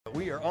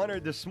We are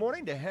honored this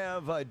morning to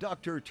have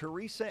Dr.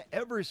 Teresa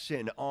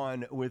Everson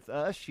on with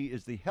us. She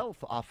is the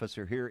health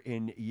officer here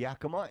in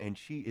Yakima, and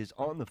she is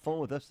on the phone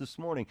with us this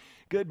morning.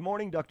 Good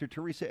morning, Dr.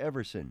 Teresa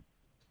Everson.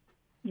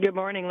 Good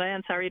morning,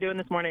 Lance. How are you doing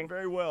this morning?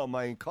 Very well.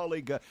 My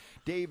colleague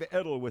Dave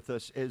Edel with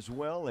us as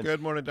well. And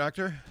good morning,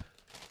 Doctor.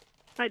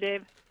 Hi,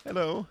 Dave.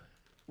 Hello.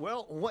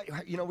 Well,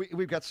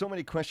 we've got so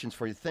many questions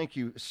for you. Thank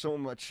you so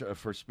much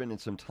for spending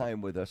some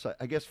time with us.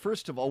 I guess,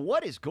 first of all,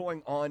 what is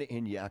going on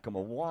in Yakima?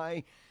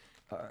 Why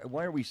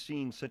are we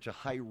seeing such a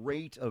high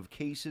rate of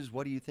cases?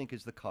 What do you think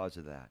is the cause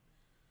of that?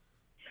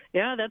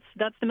 Yeah,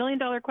 that's the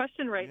million-dollar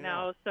question right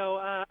now. So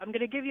I'm going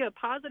to give you a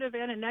positive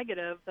and a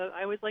negative.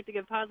 I always like to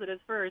give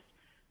positives first.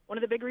 One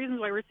of the big reasons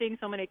why we're seeing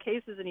so many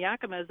cases in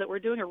Yakima is that we're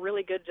doing a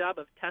really good job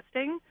of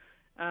testing.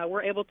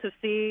 We're able to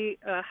see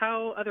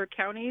how other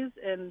counties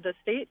in the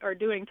state are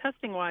doing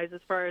testing-wise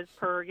as far as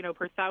per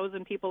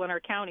 1,000 people in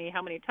our county,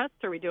 how many tests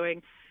are we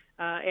doing?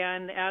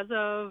 And as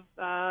of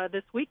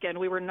this weekend,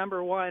 we were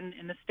number one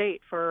in the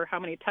state for how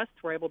many tests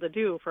we're able to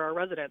do for our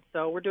residents.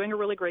 So we're doing a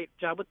really great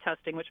job with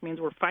testing, which means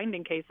we're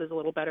finding cases a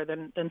little better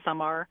than some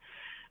are.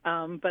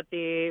 But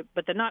the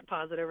not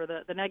positive or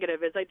the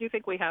negative is I do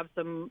think we have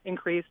some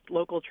increased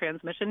local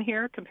transmission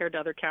here compared to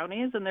other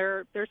counties, and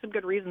there's some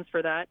good reasons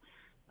for that.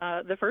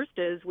 The first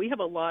is we have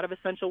a lot of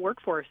essential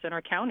workforce in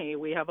our county.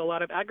 We have a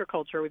lot of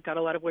agriculture. We've got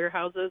a lot of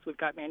warehouses. We've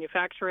got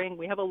manufacturing.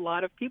 We have a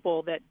lot of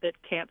people that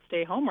can't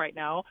stay home right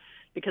now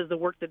because the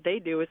work that they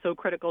do is so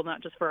critical,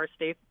 not just for our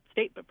state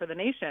but for the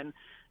nation.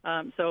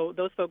 So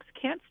those folks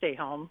can't stay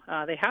home.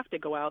 They have to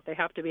go out. They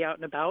have to be out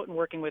and about and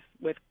working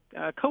with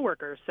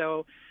coworkers.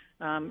 So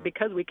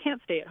because we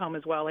can't stay at home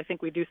as well, I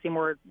think we do see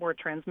more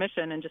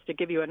transmission. And just to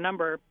give you a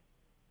number,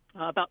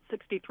 about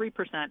 63%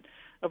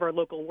 of our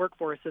local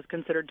workforce is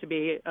considered to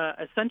be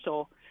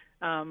essential.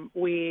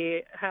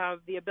 We have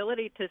the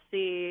ability to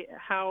see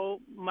how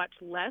much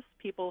less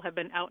people have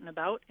been out and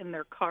about in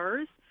their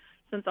cars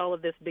since all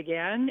of this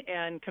began,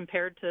 and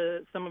compared to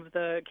some of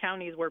the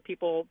counties where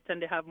people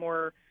tend to have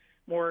more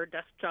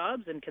desk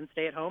jobs and can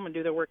stay at home and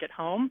do their work at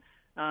home,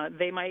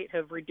 they might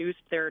have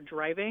reduced their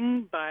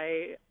driving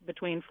by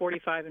between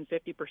 45 and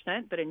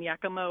 50%, but in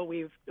Yakima,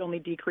 we've only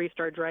decreased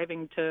our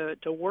driving to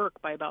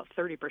work by about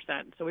 30%.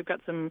 So we've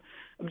got some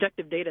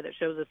objective data that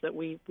shows us that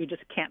we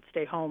just can't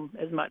stay home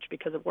as much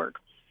because of work.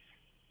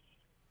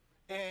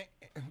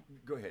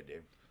 Go ahead,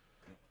 Dave.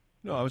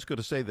 No, I was going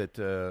to say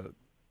that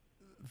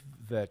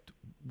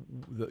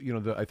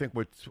I think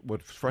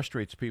what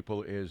frustrates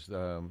people is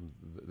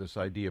this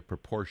idea of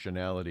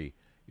proportionality.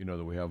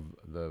 That we have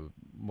the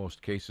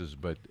most cases,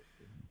 but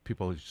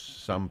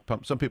some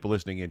people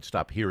listening in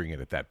stop hearing it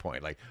at that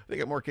point. Like, they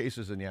get more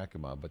cases in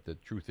Yakima, but the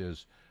truth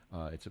is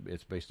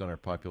it's based on our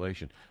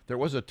population. There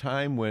was a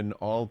time when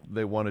all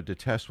they wanted to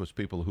test was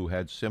people who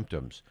had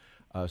symptoms.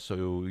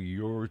 So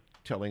you're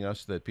telling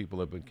us that people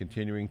have been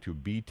continuing to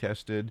be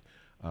tested.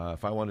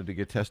 If I wanted to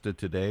get tested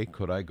today,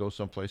 could I go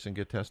someplace and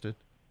get tested?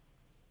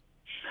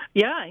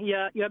 Yeah,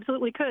 you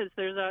absolutely could.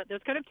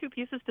 There's kind of two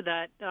pieces to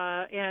that,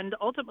 and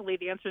ultimately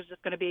the answer is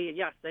just going to be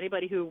yes.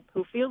 Anybody who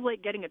feels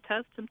like getting a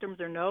test, symptoms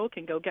or no,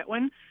 can go get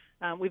one.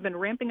 We've been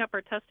ramping up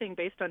our testing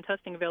based on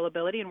testing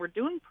availability, and we're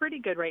doing pretty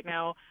good right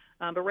now.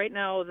 But right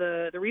now,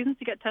 the reasons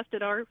to get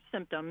tested are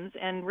symptoms,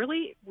 and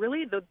really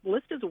the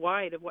list is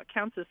wide of what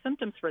counts as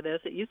symptoms for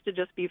this. It used to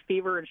just be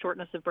fever and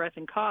shortness of breath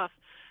and cough.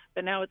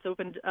 But now it's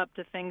opened up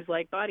to things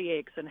like body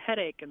aches and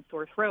headache and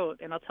sore throat.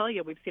 And I'll tell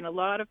you, we've seen a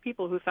lot of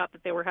people who thought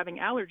that they were having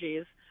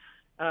allergies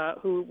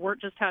who weren't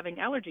just having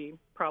allergy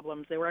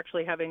problems. They were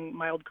actually having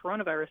mild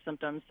coronavirus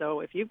symptoms. So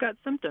if you've got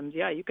symptoms,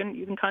 you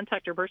can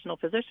contact your personal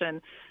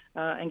physician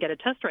and get a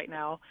test right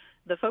now.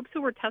 The folks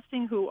who we're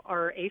testing who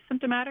are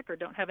asymptomatic or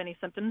don't have any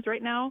symptoms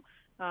right now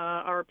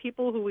are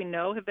people who we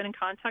know have been in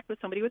contact with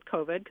somebody with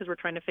COVID, because we're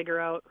trying to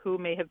figure out who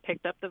may have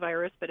picked up the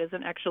virus but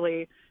isn't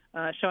actually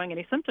showing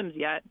any symptoms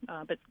yet,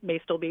 but may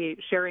still be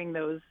sharing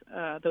those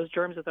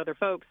germs with other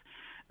folks.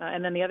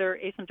 And then the other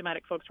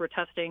asymptomatic folks we're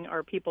testing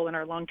are people in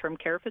our long-term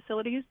care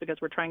facilities, because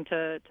we're trying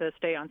to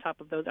stay on top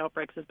of those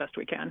outbreaks as best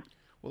we can.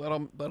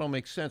 Well, that'll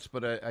make sense,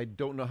 but I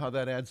don't know how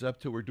that adds up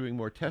to we're doing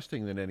more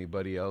testing than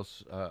anybody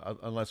else,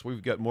 unless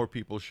we've got more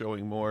people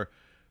showing more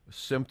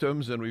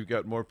symptoms and we've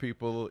got more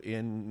people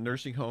in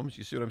nursing homes.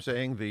 You see what I'm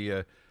saying?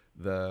 The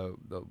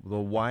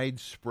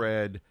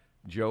widespread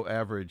Joe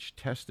average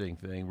testing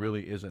thing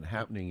really isn't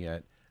happening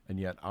yet. And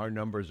yet our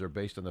numbers are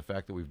based on the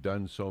fact that we've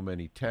done so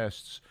many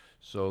tests.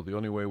 So the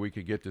only way we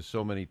could get to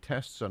so many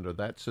tests under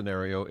that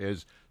scenario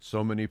is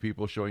so many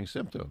people showing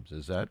symptoms.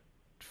 Is that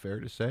fair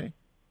to say?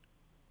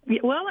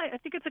 Yeah, well, I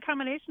think it's a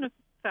combination of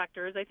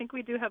factors. I think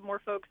we do have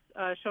more folks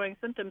showing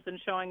symptoms than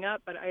showing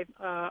up, but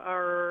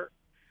our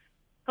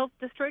health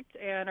district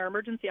and our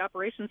emergency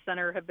operations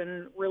center have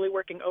been really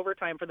working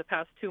overtime for the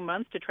past 2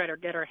 months to try to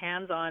get our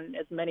hands on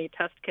as many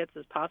test kits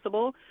as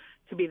possible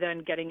to be then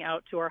getting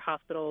out to our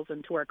hospitals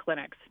and to our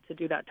clinics to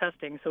do that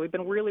testing. So we've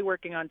been really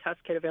working on test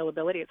kit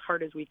availability as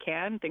hard as we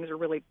can. Things are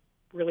really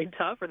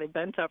tough, or they've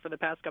been tough for the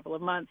past couple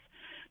of months.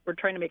 We're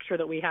trying to make sure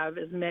that we have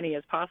as many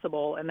as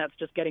possible, and that's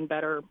just getting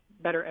better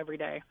every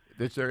day.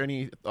 Is there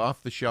any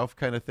off-the-shelf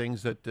kind of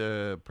things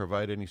that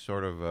provide any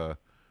sort of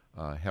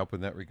help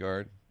in that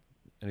regard?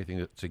 Anything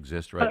that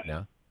exists right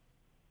now?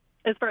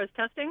 As far as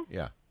testing?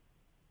 Yeah.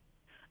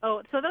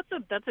 Oh, so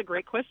that's a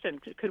great question.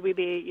 Could we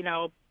be,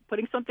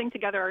 putting something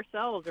together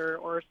ourselves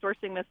or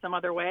sourcing this some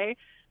other way?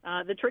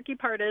 The tricky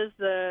part is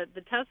the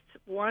tests,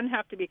 one,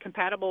 have to be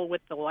compatible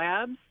with the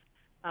labs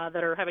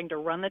that are having to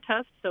run the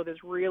test. So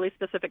there's really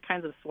specific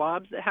kinds of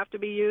swabs that have to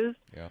be used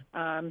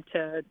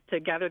to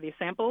gather these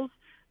samples.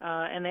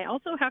 And they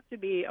also have to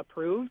be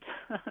approved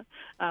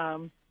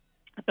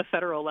at the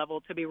federal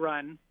level to be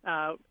run.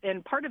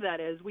 And part of that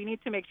is we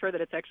need to make sure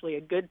that it's actually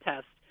a good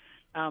test.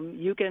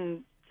 You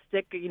can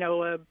stick,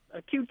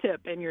 a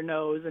Q-tip in your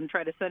nose and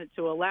try to send it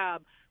to a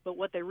lab, but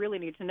what they really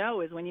need to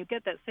know is when you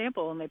get that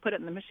sample and they put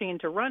it in the machine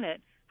to run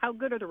it, how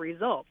good are the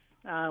results?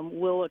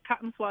 Will a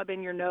cotton swab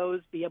in your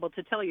nose be able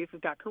to tell you if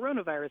you've got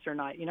coronavirus or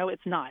not?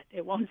 It's not.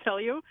 It won't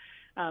tell you.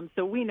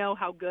 So we know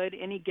how good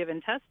any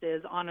given test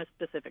is on a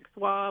specific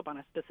swab, on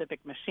a specific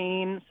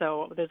machine.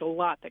 So there's a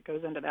lot that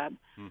goes into that.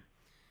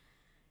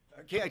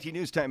 KIT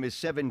News Time is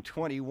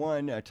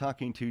 7:21.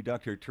 Talking to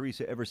Dr.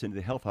 Teresa Everson,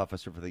 the health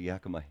officer for the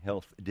Yakima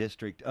Health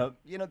District.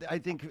 I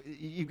think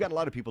you've got a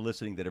lot of people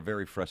listening that are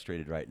very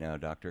frustrated right now,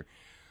 Doctor.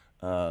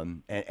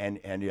 And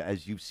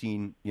as you've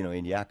seen,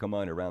 in Yakima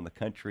and around the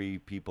country,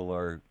 people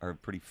are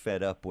pretty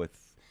fed up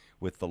with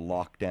the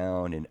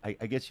lockdown. And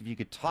I guess if you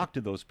could talk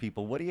to those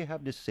people, what do you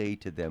have to say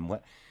to them?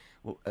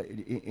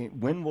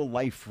 When will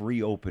life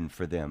reopen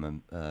for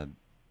them?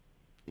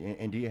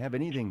 And do you have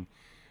anything,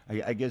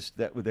 I guess,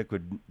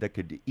 that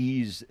could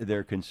ease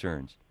their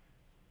concerns?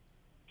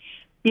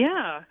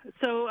 Yeah.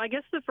 So I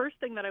guess the first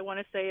thing that I want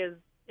to say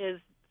is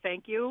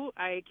thank you.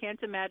 I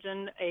can't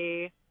imagine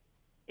a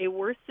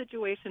worse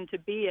situation to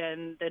be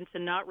in than to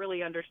not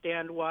really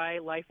understand why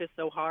life is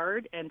so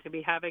hard and to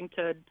be having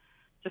to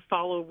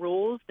follow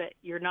rules that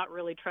you're not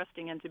really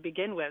trusting in to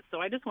begin with. So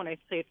I just want to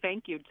say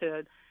thank you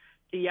to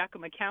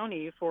Yakima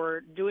County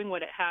for doing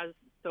what it has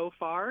so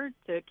far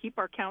to keep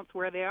our counts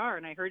where they are.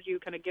 And I heard you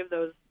kind of give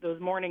those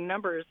morning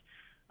numbers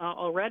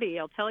already.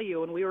 I'll tell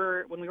you, when we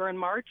were in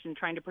March and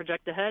trying to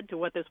project ahead to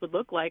what this would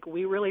look like,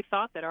 we really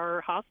thought that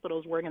our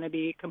hospitals were going to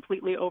be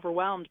completely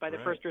overwhelmed by the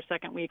first or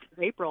second week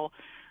of April.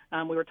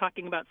 We were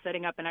talking about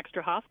setting up an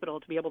extra hospital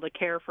to be able to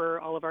care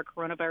for all of our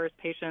coronavirus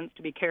patients,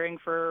 to be caring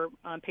for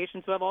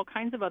patients who have all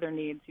kinds of other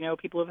needs,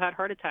 people who've had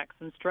heart attacks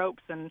and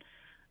strokes and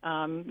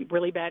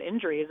really bad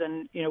injuries.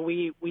 And,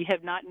 we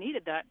have not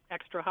needed that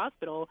extra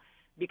hospital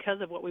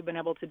because of what we've been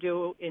able to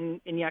do in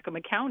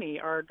Yakima County.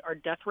 Our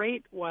death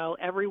rate, while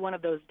every one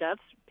of those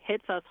deaths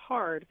hits us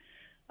hard,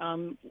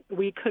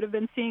 we could have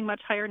been seeing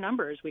much higher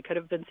numbers. We could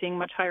have been seeing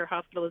much higher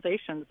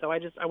hospitalizations. So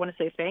I want to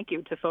say thank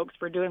you to folks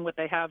for doing what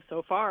they have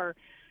so far,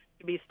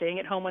 to be staying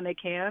at home when they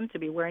can, to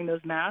be wearing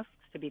those masks,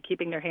 to be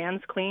keeping their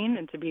hands clean,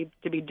 and to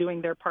be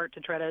doing their part to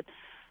try to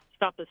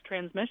stop this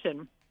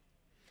transmission.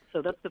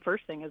 So that's the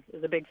first thing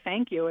is a big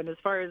thank you. And as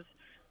far as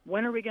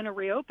when are we going to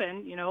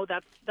reopen,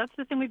 that's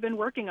the thing we've been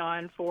working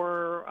on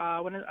for,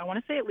 I want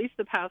to say at least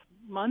the past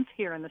month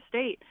here in the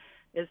state,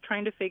 is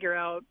trying to figure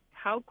out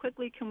how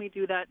quickly can we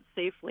do that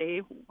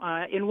safely,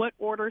 in what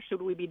order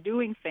should we be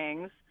doing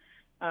things.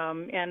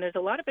 And there's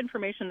a lot of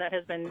information that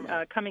has been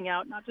coming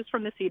out, not just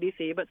from the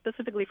CDC, but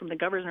specifically from the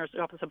governor's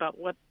office about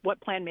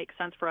what plan makes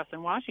sense for us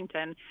in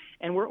Washington.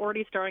 And we're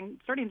already starting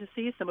to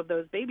see some of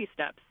those baby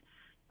steps.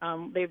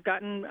 They've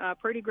gotten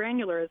pretty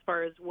granular as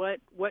far as what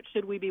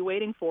should we be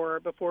waiting for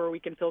before we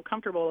can feel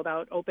comfortable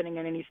about opening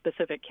in any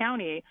specific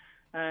county.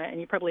 And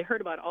you probably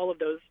heard about all of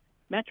those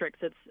metrics.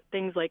 It's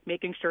things like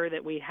making sure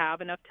that we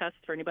have enough tests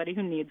for anybody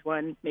who needs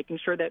one, making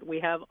sure that we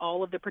have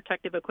all of the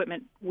protective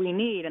equipment we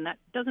need. And that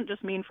doesn't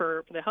just mean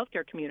for the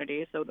healthcare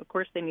community. So, of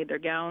course, they need their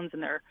gowns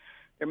and their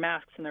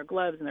masks and their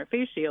gloves and their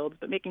face shields,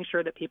 but making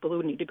sure that people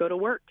who need to go to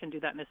work can do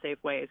that in a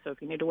safe way. So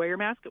if you need to wear your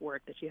mask at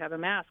work, that you have a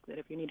mask, that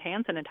if you need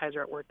hand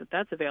sanitizer at work,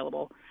 that's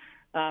available.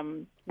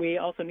 We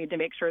also need to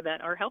make sure that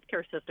our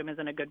healthcare system is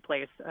in a good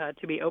place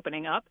to be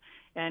opening up.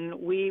 And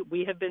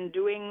we have been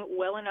doing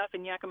well enough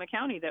in Yakima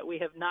County that we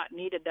have not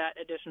needed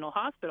that additional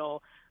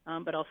hospital.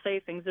 But I'll say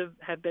things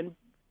have been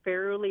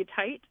fairly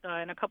tight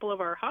in a couple of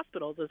our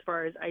hospitals as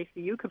far as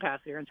ICU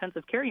capacity or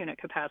intensive care unit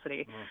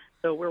capacity.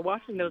 So we're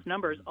watching those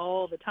numbers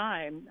all the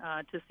time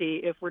to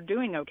see if we're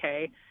doing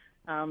okay.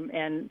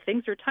 And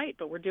things are tight,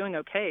 but we're doing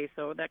okay.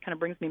 So that kind of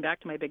brings me back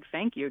to my big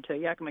thank you to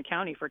Yakima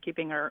County for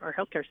keeping our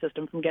healthcare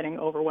system from getting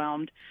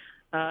overwhelmed.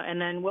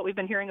 And then what we've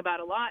been hearing about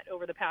a lot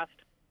over the past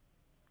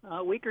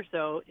week or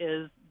so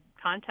is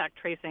contact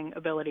tracing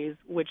abilities,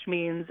 which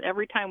means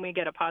every time we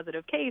get a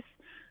positive case,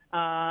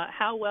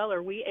 how well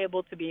are we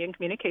able to be in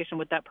communication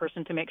with that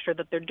person to make sure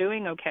that they're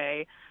doing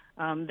okay,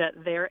 that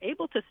they're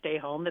able to stay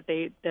home,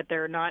 that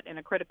they're not in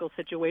a critical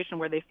situation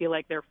where they feel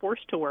like they're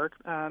forced to work,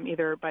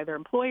 either by their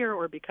employer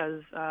or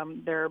because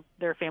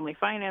their family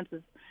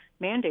finances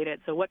mandate it.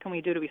 So what can we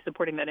do to be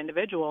supporting that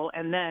individual?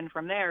 And then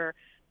from there,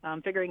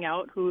 figuring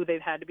out who they've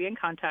had to be in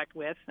contact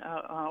with,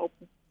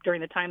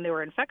 during the time they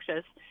were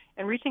infectious,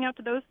 and reaching out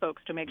to those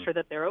folks to make sure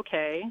that they're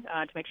okay,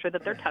 to make sure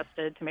that they're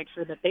tested, to make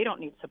sure that they don't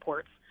need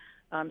supports.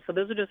 So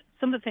those are just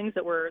some of the things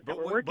that we're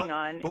working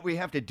on. But we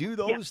have to do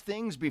those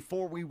things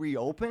before we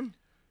reopen?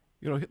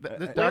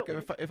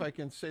 Doctor, if I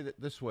can say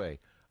that this way,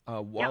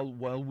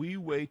 while we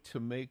wait to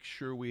make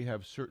sure we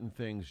have certain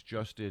things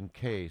just in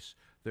case,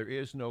 there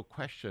is no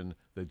question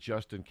that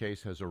just in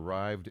case has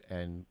arrived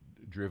and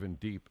driven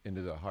deep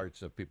into the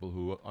hearts of people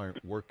who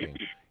aren't working,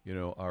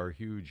 our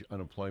huge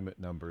unemployment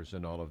numbers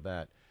and all of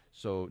that.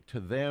 So to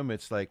them,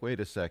 it's like, wait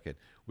a second,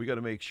 we got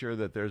to make sure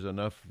that there's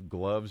enough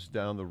gloves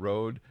down the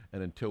road.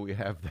 And until we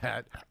have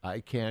that,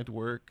 I can't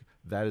work.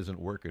 That isn't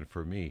working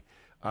for me.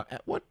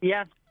 At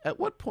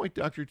what point,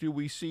 Doctor, do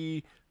we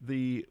see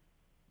the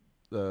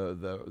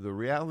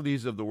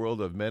realities of the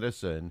world of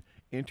medicine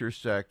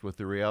intersect with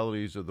the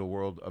realities of the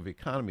world of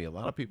economy? A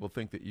lot of people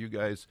think that you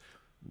guys,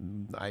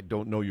 I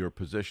don't know your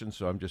position,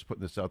 so I'm just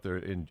putting this out there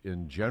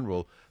in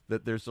general,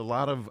 that there's a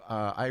lot of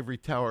ivory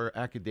tower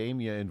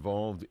academia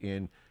involved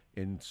in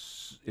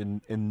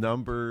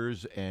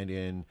numbers and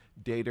in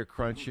data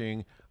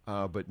crunching,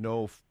 but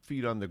no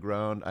feet on the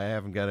ground. I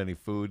haven't got any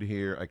food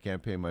here. I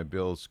can't pay my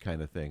bills,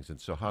 kind of things.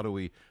 And so how do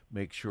we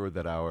make sure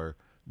that our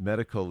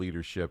medical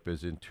leadership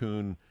is in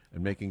tune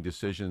and making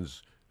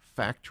decisions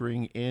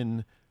factoring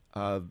in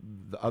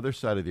the other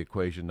side of the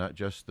equation, not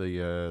just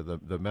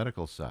the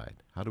medical side?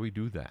 How do we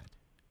do that?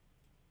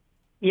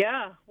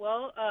 Yeah,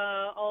 well,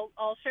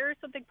 I'll share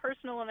something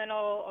personal, and then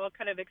I'll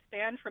kind of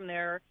expand from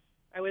there.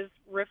 I was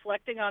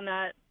reflecting on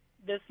that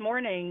this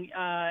morning,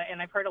 and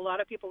I've heard a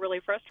lot of people really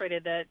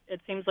frustrated that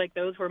it seems like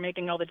those who are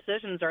making all the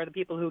decisions are the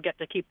people who get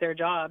to keep their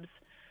jobs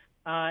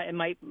and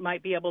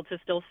might be able to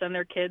still send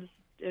their kids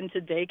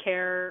into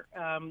daycare.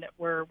 That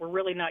we're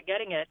really not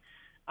getting it.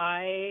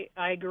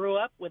 I grew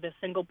up with a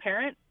single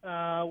parent.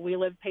 We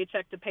lived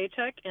paycheck to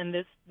paycheck, and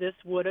this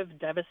would have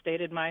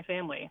devastated my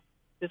family.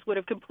 This would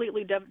have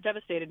completely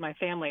devastated my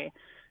family.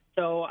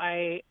 So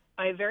I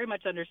very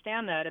much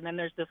understand that. And then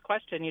there's this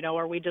question,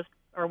 are we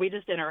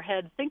just in our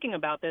heads thinking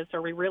about this?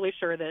 Are we really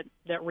sure that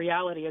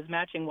reality is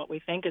matching what we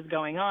think is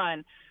going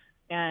on?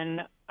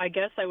 And I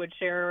guess I would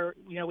share,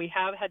 we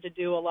have had to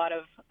do a lot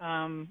of,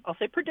 I'll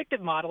say predictive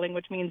modeling,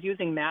 which means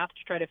using math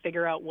to try to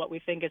figure out what we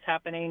think is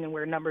happening and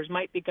where numbers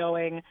might be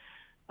going.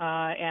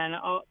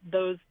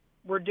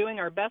 We're doing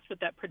our best with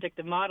that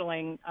predictive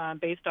modeling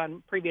based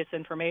on previous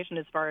information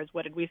as far as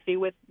what did we see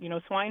with,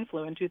 swine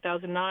flu in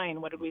 2009?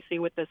 What did we see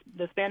with the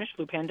Spanish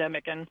flu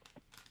pandemic in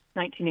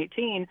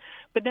 1918?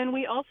 But then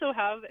we also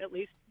have at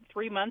least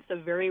 3 months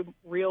of very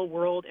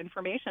real-world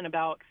information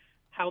about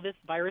how this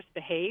virus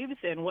behaves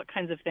and what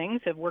kinds of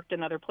things have worked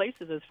in other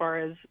places as far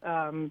as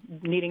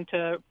needing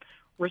to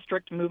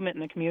restrict movement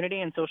in the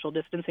community and social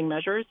distancing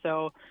measures.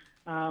 So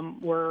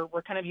we're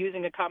kind of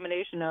using a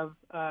combination of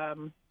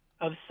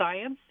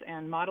science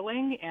and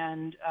modeling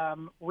and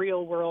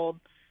real-world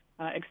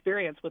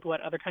experience with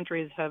what other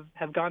countries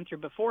have gone through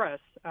before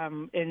us.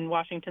 In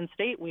Washington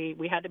State,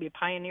 we had to be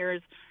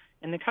pioneers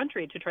in the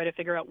country to try to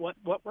figure out what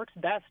works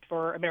best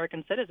for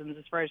American citizens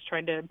as far as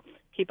trying to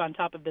keep on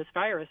top of this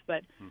virus.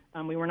 But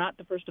we were not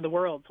the first of the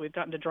world, so we've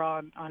gotten to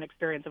draw on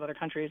experience of other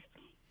countries.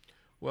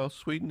 Well,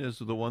 Sweden is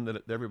the one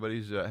that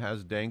everybody's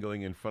has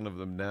dangling in front of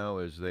them now,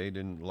 as they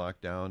didn't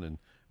lock down, and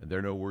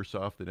they're no worse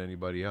off than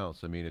anybody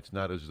else. I mean, it's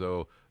not as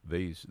though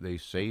they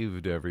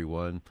saved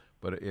everyone,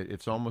 but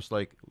it's almost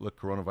like, look,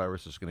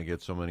 coronavirus is going to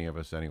get so many of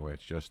us anyway.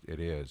 It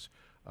is.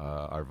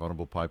 Our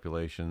vulnerable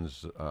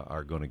populations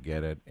are going to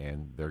get it,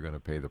 and they're going to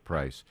pay the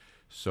price.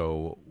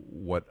 So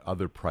what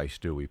other price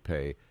do we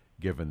pay,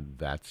 given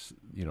that's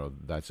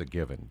a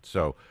given?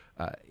 So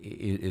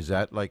is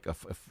that like a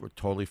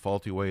totally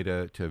faulty way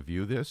to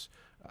view this?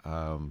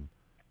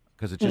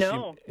 Because it just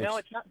no,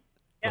 it's not.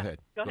 Yeah,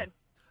 go ahead.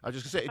 I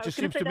was just going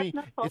to say,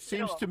 it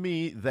seems to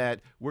me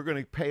that we're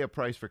going to pay a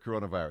price for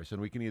coronavirus,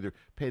 and we can either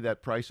pay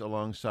that price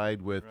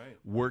alongside with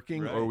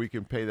working, or we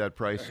can pay that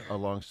price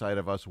alongside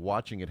of us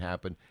watching it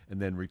happen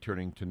and then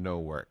returning to no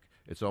work.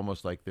 It's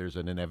almost like there's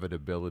an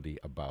inevitability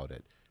about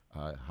it.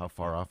 How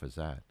far off is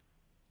that?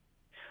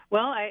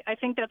 Well, I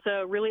think that's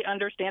a really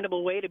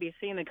understandable way to be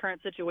seeing the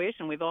current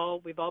situation. We've all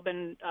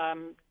been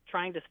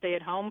trying to stay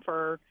at home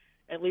for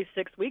at least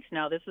 6 weeks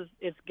now.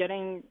 It's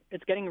getting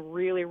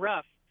really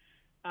rough.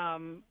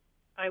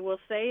 I will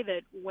say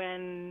that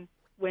when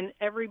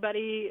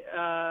everybody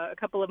a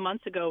couple of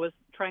months ago was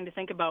trying to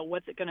think about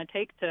what's it going to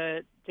take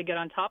to get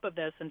on top of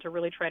this and to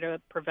really try to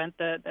prevent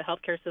the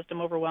healthcare system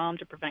overwhelmed,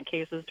 to prevent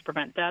cases, to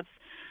prevent deaths,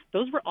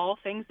 those were all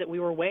things that we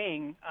were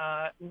weighing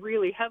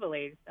really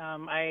heavily.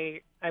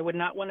 I would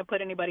not want to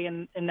put anybody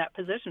in that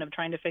position of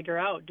trying to figure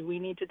out, do we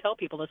need to tell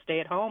people to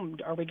stay at home?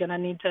 Are we going to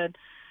need to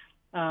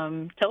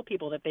tell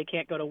people that they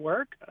can't go to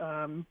work?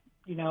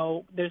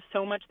 There's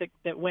so much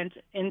that went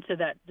into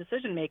that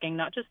decision-making,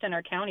 not just in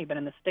our county, but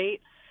in the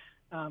state.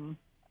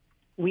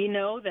 We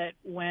know that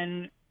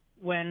when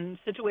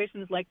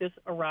situations like this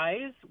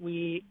arise,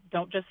 we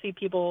don't just see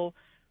people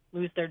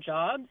lose their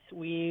jobs.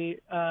 We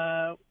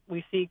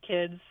see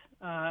kids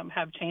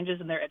have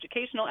changes in their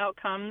educational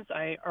outcomes.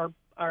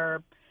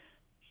 Our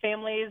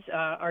families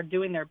are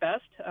doing their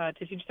best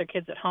to teach their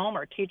kids at home.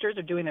 Our teachers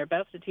are doing their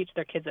best to teach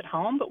their kids at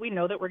home. But we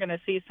know that we're going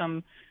to see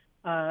some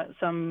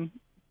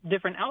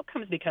different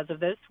outcomes because of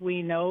this.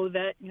 We know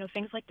that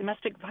things like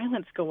domestic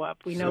violence go up.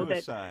 We know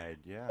Suicide,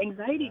 that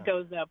anxiety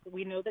goes up.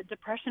 We know that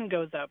depression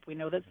goes up. We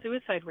know that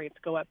suicide rates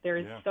go up. There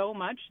is so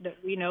much that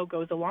we know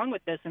goes along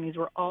with this, and these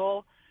were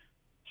all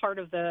part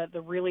of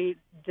the really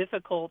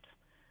difficult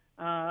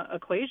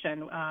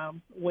equation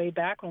way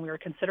back when we were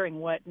considering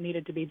what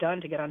needed to be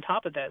done to get on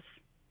top of this.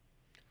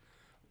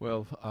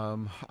 Well,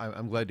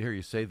 I'm glad to hear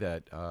you say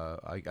that.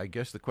 I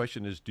guess the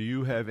question is, do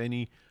you have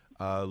any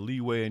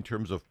leeway in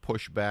terms of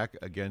pushback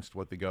against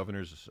what the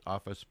governor's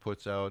office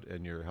puts out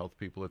and your health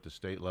people at the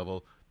state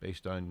level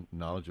based on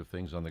knowledge of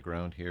things on the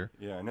ground here?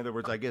 Yeah. In other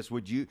words, I guess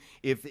would you,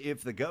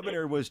 if the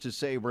governor was to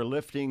say we're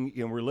lifting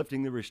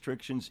the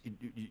restrictions,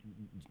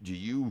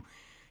 do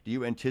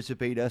you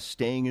anticipate us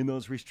staying in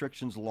those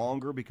restrictions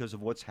longer because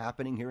of what's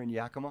happening here in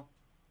Yakima?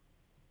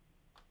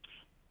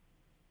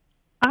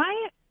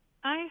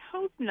 I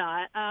hope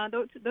not.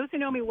 Those who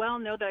know me well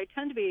know that I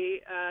tend to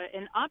be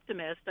an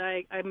optimist.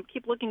 I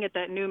keep looking at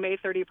that new May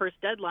 31st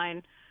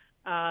deadline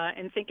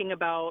and thinking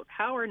about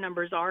how our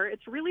numbers are.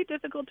 It's really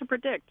difficult to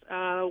predict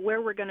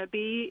where we're going to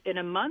be in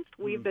a month.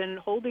 We've been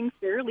holding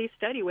fairly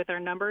steady with our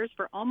numbers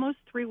for almost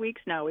 3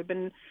 weeks now. We've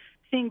been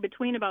seeing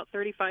between about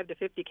 35 to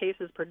 50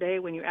 cases per day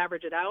when you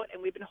average it out,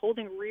 and we've been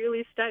holding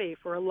really steady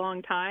for a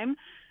long time.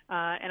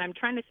 And I'm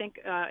trying to think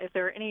if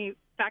there are any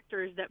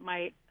factors that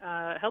might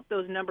help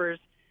those numbers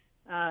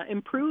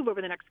improve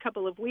over the next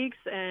couple of weeks.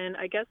 And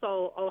I guess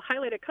I'll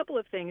highlight a couple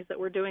of things that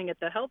we're doing at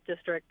the health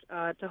district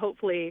to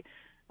hopefully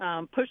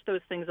push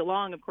those things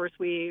along. Of course,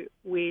 we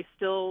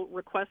still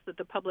request that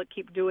the public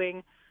keep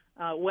doing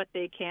what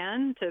they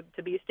can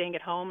to be staying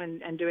at home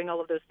and doing all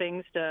of those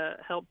things to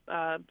help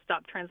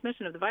stop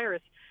transmission of the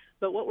virus.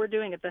 But what we're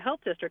doing at the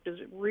health district is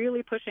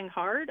really pushing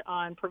hard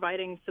on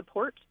providing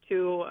support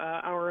to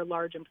our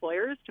large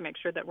employers to make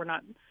sure that we're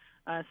not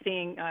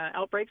seeing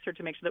outbreaks, or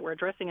to make sure that we're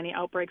addressing any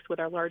outbreaks with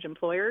our large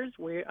employers.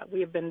 We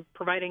have been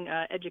providing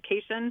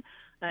education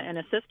and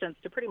assistance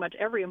to pretty much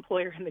every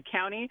employer in the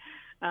county.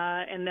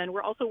 And then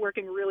we're also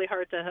working really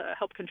hard to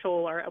help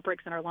control our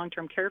outbreaks in our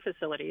long-term care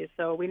facilities.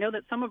 So we know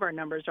that some of our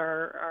numbers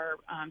are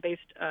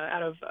based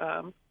out of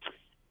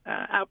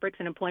outbreaks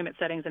in employment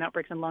settings and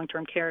outbreaks in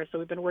long-term care. So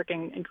we've been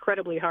working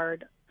incredibly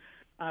hard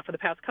for the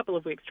past couple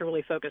of weeks to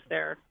really focus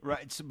there.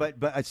 Right,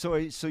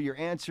 so your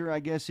answer,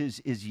 I guess,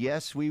 is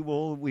yes. We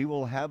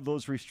will have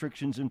those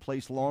restrictions in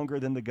place longer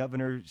than the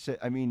governor.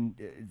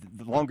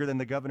 Longer than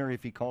the governor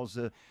if he calls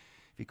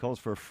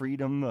for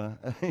freedom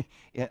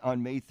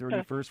on May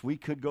 31st. We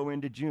could go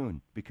into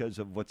June because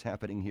of what's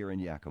happening here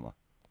in Yakima.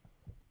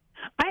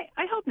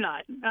 I hope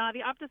not.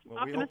 The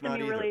optimist in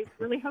me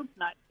really hopes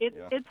not.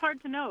 It's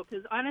hard to know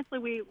because honestly,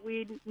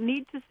 we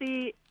need to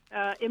see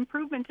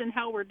improvement in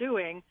how we're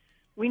doing.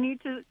 We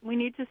need to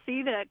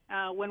see that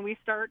when we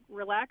start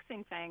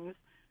relaxing things,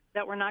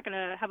 that we're not going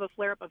to have a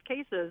flare-up of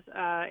cases.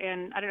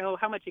 And I don't know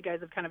how much you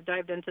guys have kind of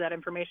dived into that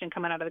information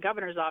coming out of the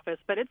governor's office,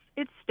 but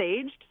it's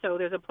staged. So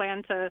there's a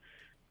plan to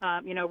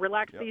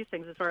relax these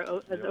things as far as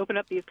open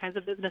up these kinds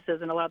of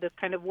businesses and allow this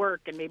kind of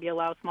work and maybe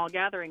allow small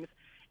gatherings.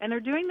 And they're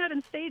doing that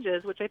in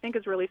stages, which I think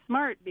is really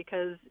smart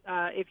because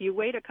if you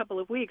wait a couple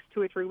of weeks,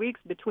 2 or 3 weeks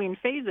between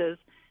phases,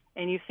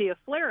 and you see a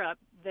flare-up,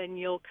 then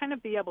you'll kind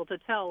of be able to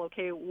tell,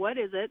 okay, what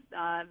is it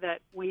that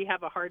we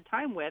have a hard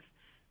time with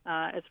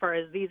as far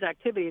as these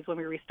activities when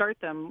we restart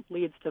them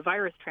leads to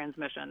virus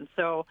transmission.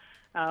 So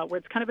where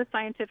it's kind of a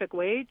scientific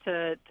way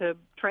to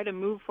try to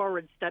move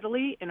forward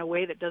steadily in a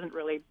way that doesn't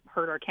really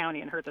hurt our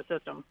county and hurt the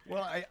system.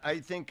 Well, I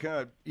think,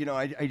 I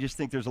just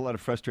think there's a lot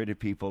of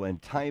frustrated people,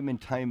 and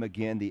time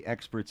again, the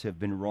experts have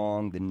been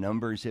wrong. The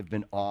numbers have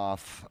been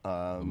off.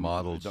 The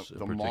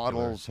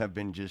models have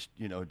been just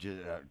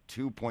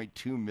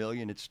 2.2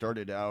 million. It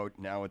started out.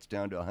 Now it's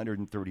down to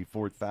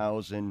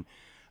 134,000.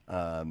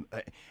 I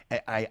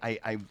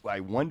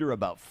wonder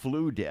about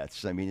flu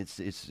deaths. I mean,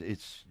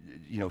 it's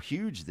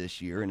huge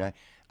this year, and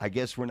I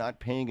guess we're not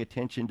paying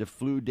attention to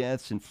flu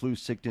deaths and flu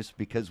sickness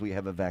because we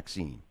have a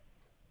vaccine.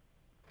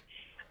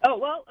 Oh,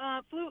 well,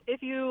 flu,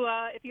 if you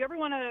ever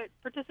want to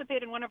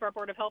participate in one of our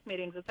Board of Health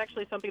meetings, it's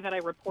actually something that I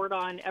report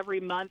on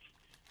every month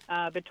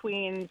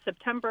between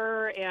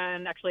September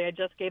and actually I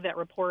just gave that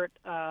report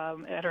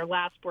at our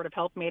last Board of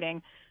Health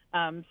meeting.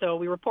 So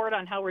we report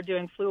on how we're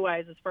doing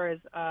flu-wise as far as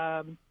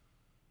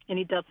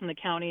any deaths in the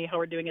county, how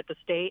we're doing at the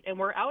state. And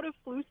we're out of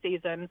flu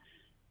season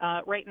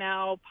right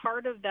now.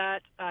 Part of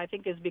that, I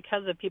think, is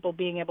because of people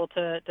being able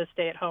to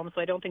stay at home. So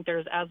I don't think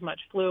there's as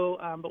much flu.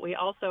 But we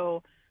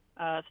also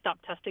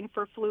stopped testing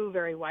for flu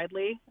very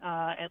widely,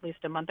 at least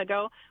a month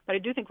ago. But I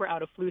do think we're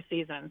out of flu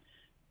season,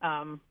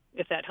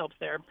 if that helps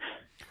there.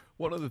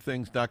 One of the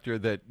things, Doctor,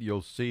 that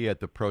you'll see at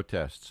the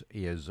protests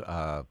is,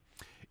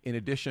 in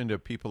addition to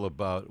people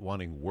about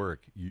wanting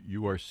work,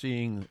 you are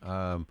seeing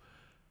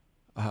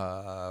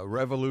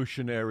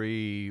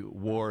Revolutionary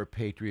War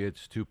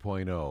Patriots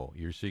 2.0.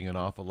 You're seeing an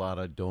awful lot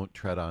of "don't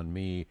tread on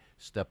me,"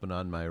 "stepping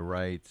on my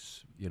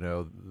rights,"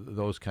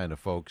 those kind of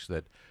folks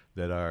that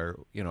that are,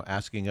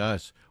 asking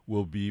us,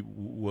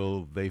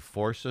 will they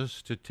force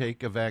us to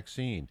take a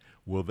vaccine?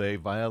 Will they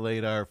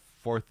violate our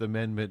Fourth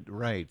Amendment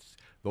rights?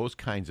 Those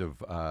kinds of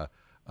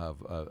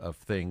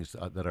things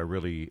that are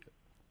really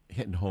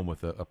hitting home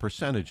with a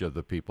percentage of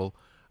the people.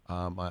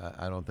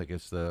 I don't think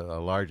it's the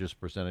largest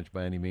percentage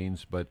by any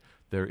means, but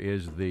there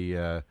is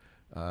the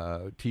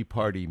Tea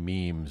Party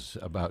memes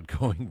about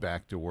going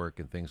back to work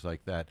and things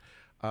like that.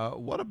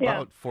 What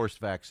about forced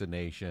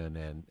vaccination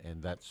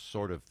and that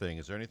sort of thing?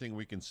 Is there anything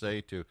we can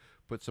say to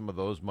put some of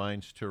those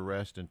minds to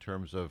rest in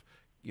terms of,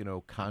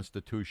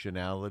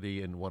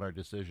 constitutionality and what our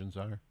decisions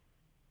are?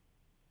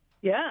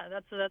 Yeah,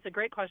 that's a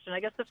great question.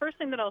 I guess the first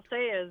thing that I'll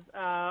say is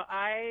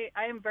I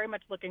am very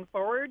much looking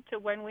forward to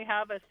when we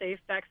have a safe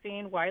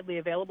vaccine widely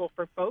available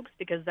for folks,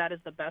 because that is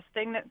the best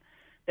thing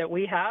that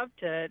we have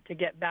to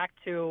get back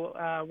to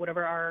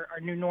whatever our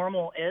new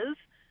normal is.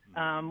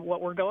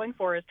 What we're going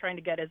for is trying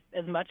to get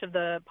as much of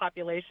the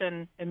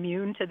population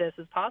immune to this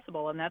as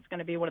possible, and that's going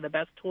to be one of the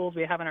best tools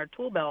we have in our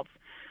tool belts.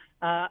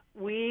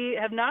 We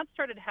have not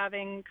started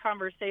having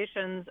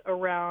conversations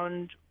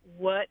around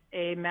what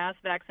a mass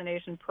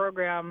vaccination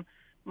program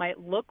might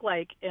look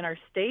like in our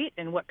state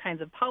and what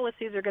kinds of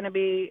policies are going to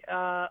be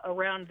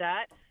around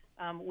that.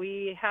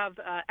 We have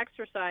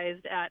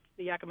exercised at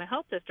the Yakima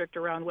Health District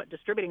around what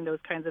distributing those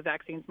kinds of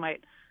vaccines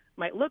might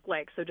look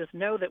like. So just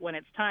know that when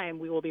it's time,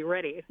 we will be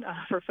ready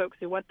for folks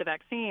who want the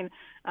vaccine.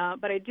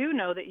 But I do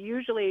know that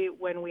usually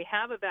when we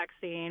have a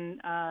vaccine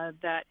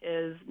that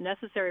is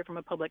necessary from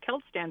a public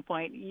health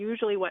standpoint,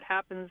 usually what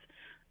happens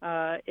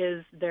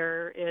is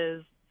there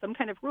is some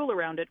kind of rule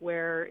around it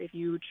where if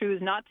you choose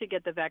not to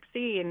get the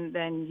vaccine,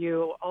 then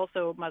you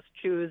also must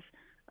choose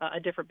a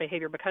different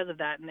behavior because of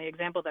that. And the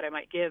example that I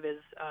might give is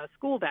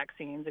school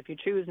vaccines. If you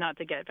choose not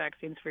to get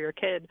vaccines for your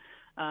kid,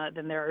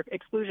 then there are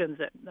exclusions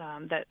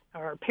that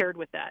are paired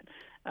with that.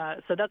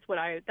 So that's what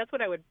I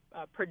would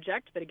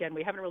project. But again,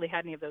 we haven't really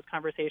had any of those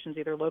conversations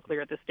either locally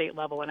or at the state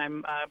level, and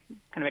I'm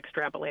kind of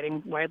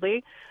extrapolating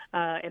widely.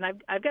 And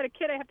I've got a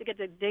kid I have to get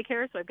to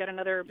daycare, so I've got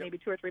another maybe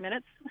 2 or 3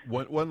 minutes.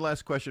 One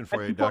last question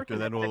for you, Doctor,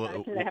 then I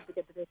have to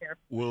get to daycare.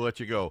 We'll let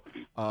you go.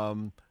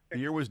 The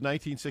year was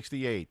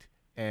 1968.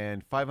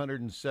 And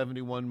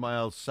 571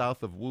 miles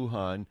south of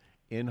Wuhan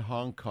in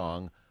Hong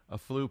Kong, a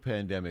flu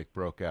pandemic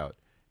broke out.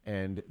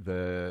 And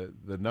the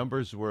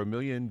numbers were 1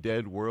 million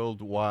dead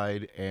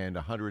worldwide and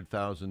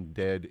 100,000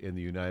 dead in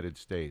the United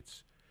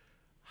States.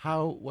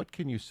 What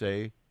can you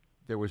say?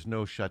 There was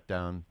no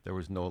shutdown. There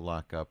was no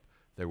lockup.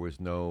 There was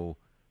no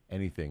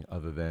anything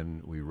other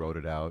than we wrote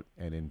it out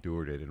and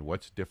endured it. And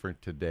what's different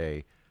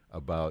today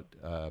about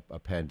a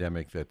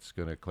pandemic that's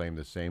going to claim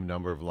the same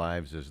number of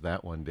lives as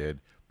that one did,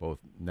 both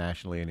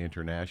nationally and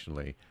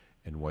internationally,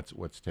 and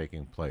what's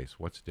taking place?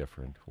 What's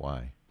different?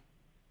 Why?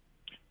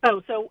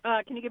 Oh, so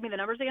can you give me the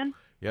numbers again?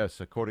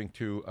 Yes, according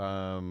to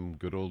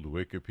good old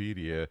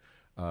Wikipedia,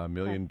 1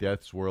 million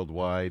deaths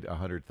worldwide,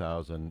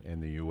 100,000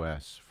 in the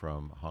U.S.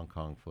 from Hong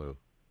Kong flu,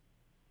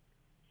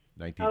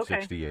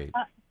 1968. Okay.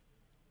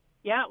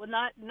 Yeah, well,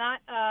 not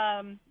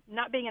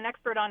being an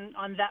expert on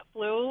that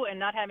flu and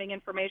not having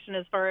information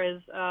as far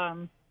as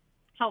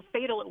how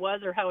fatal it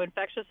was or how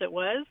infectious it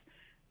was.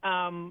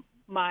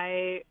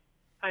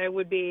 I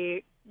would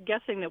be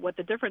guessing that what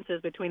the difference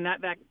is between that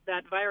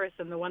virus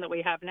and the one that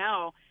we have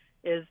now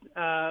is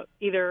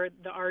either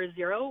the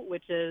R0,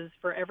 which is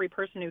for every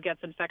person who gets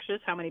infectious,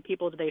 how many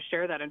people do they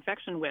share that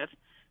infection with?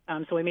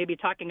 So we may be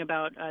talking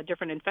about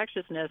different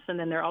infectiousness, and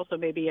then there also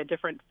may be a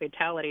different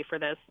fatality for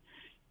this.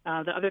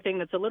 The other thing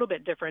that's a little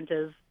bit different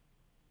is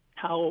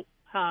how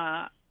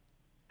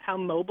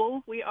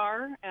mobile we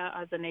are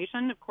as a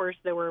nation. Of course,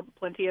 there were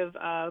plenty of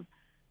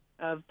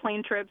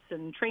plane trips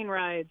and train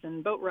rides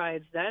and boat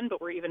rides then, but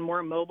we're even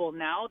more mobile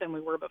now than we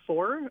were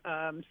before.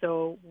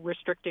 So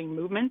restricting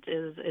movement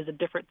is a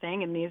different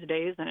thing in these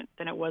days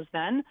than it was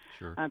then.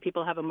 Sure.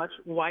 People have a much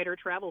wider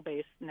travel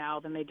base now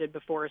than they did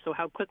before. So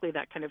how quickly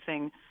that kind of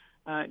thing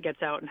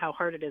gets out and how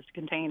hard it is to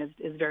contain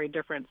is very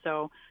different.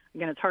 So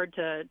again, it's hard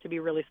to be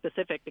really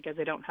specific because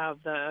I don't have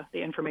the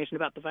information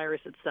about the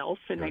virus itself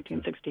in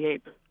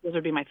 1968. Those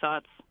would be my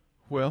thoughts.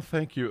 Well,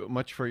 thank you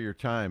much for your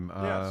time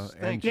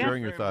and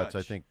sharing your thoughts.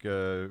 Much. I think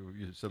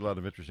you said a lot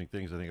of interesting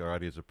things. I think our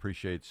audience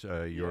appreciates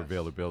your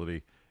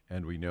availability,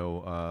 and we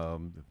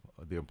know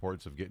the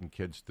importance of getting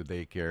kids to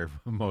daycare.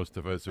 Most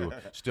of us who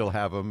still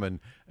have them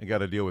and got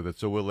to deal with it.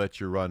 So we'll let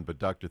you run. But,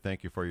 Doctor,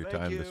 thank you for your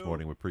time this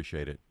morning. We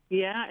appreciate it.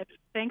 Yeah,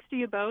 thanks to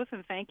you both,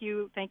 and thank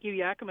you,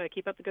 Yakima.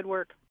 Keep up the good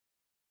work.